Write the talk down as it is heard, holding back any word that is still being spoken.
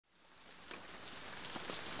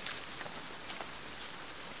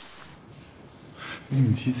Il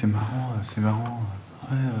me dit, c'est marrant, c'est marrant.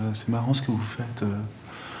 Ouais, c'est marrant ce que vous faites.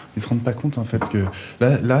 Ils se rendent pas compte, en fait, que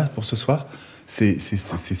là pour ce soir, c'est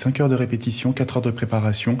 5 heures de répétition, 4 heures de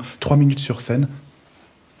préparation, 3 minutes sur scène.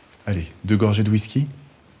 Allez, 2 gorgées de whisky,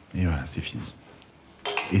 et voilà, c'est fini.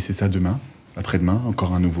 Et c'est ça demain, après-demain,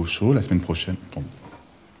 encore un nouveau show, la semaine prochaine. Bon.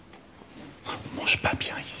 On mange pas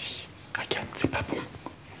bien ici. Agathe, c'est pas bon.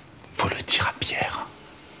 Faut le dire à Pierre.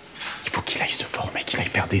 Il faut qu'il aille se former, qu'il aille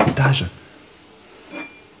faire des stages.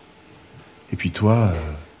 Et puis toi...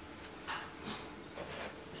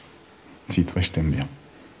 Si, toi, je t'aime bien.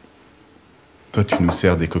 Toi, tu nous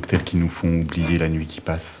sers des cocktails qui nous font oublier la nuit qui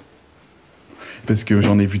passe. Parce que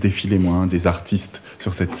j'en ai vu défiler, moi, hein, des artistes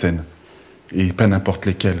sur cette scène. Et pas n'importe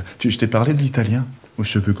lesquels. Je t'ai parlé de l'Italien, aux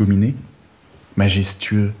cheveux gominés.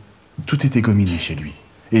 Majestueux. Tout était gominé chez lui.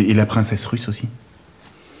 Et la princesse russe aussi.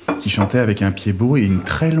 Qui chantait avec un pied beau et une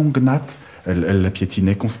très longue natte. Elle la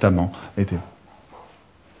piétinait constamment. Elle était...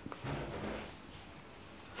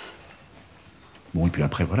 Bon, et puis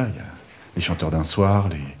après, voilà, il y a les chanteurs d'un soir,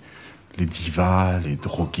 les divas, les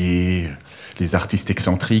drogués, les artistes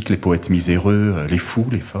excentriques, les poètes miséreux, les fous,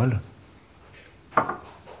 les folles.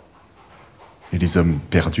 Et les hommes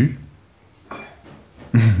perdus.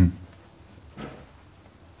 Il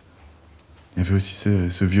y avait aussi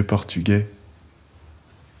ce vieux Portugais.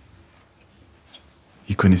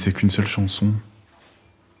 Il connaissait qu'une seule chanson.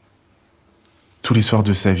 Tous les soirs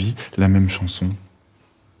de sa vie, la même chanson.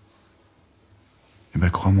 Eh ben,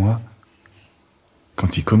 crois-moi,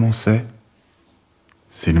 quand il commençait,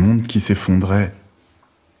 c'est le monde qui s'effondrait.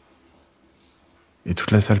 Et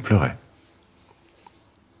toute la salle pleurait.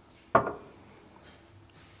 À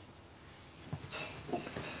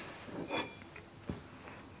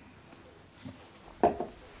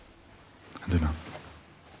demain.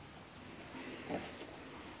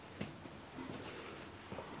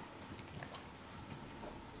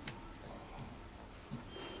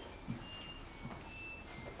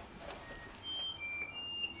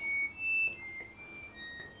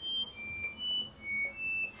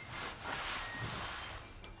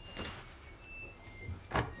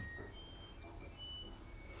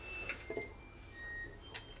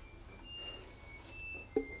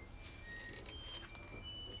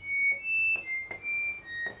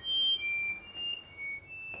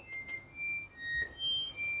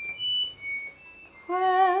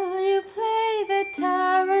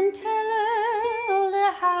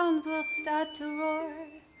 Start to roar.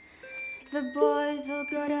 The boys will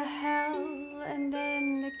go to hell, and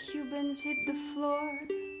then the Cubans hit the floor.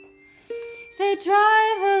 They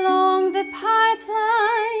drive along the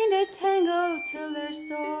pipeline to Tango Till they're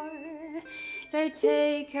sore. They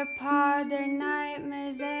take apart their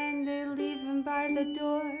nightmares and they leave them by the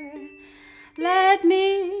door. Let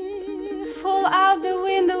me fall out the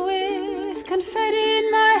window with confetti in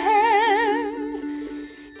my hair.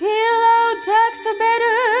 Deal out jacks are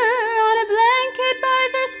better on a blanket by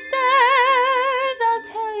the stairs. I'll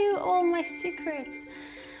tell you all my secrets,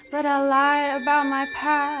 but I'll lie about my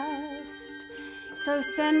past. So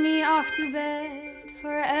send me off to bed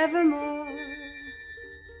forevermore.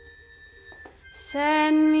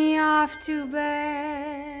 Send me off to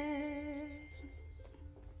bed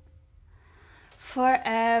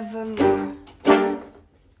forevermore.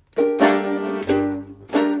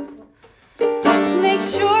 Make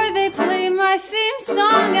sure they play my theme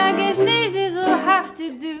song. I guess daisies will have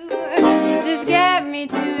to do. Just get me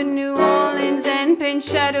to New Orleans and paint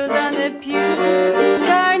shadows on the pews.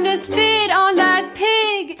 Turn the speed on that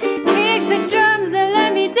pig, kick the drums and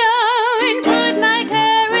let me down. Put my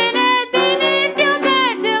clarinet beneath your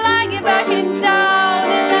bed till I get back in town.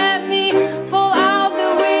 And let me fall out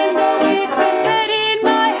the window with confetti in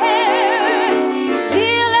my hair.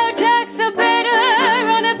 Deal out jacks are better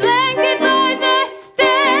on a blanket by the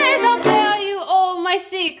stairs. I'll tell you all my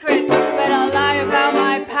secrets, but I'll lie about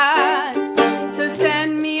my past. So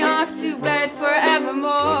send me off to bed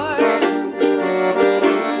forevermore.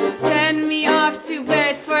 Send me off to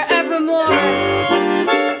bed forevermore.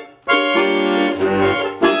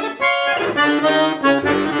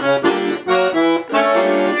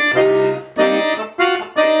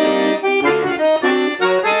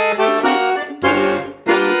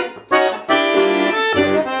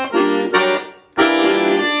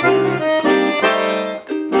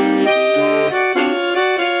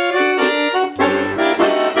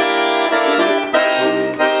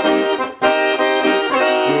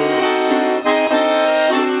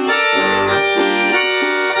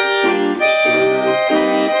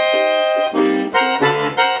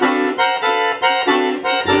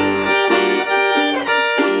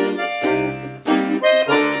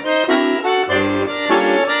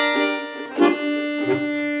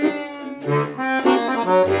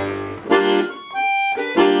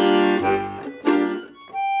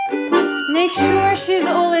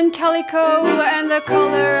 calico and the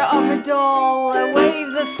color of a doll.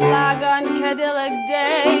 Wave the flag on Cadillac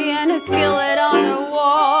Day and a skillet on the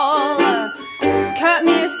wall. Cut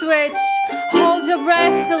me a switch, hold your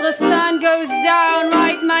breath till the sun goes down.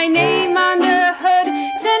 Write my name on the hood,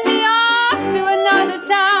 send me off to another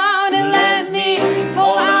town, and let me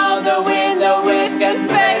fall out the window with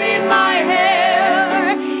confetti in my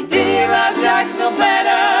hair. Do you love Jack's or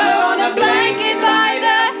better on a blanket by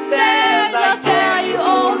the stairs? I'll tell you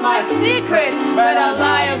all my secrets, but I'll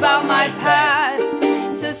lie about my past.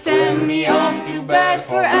 So send me off to bed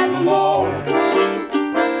forevermore.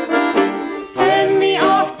 Send me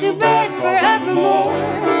off to bed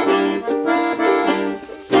forevermore.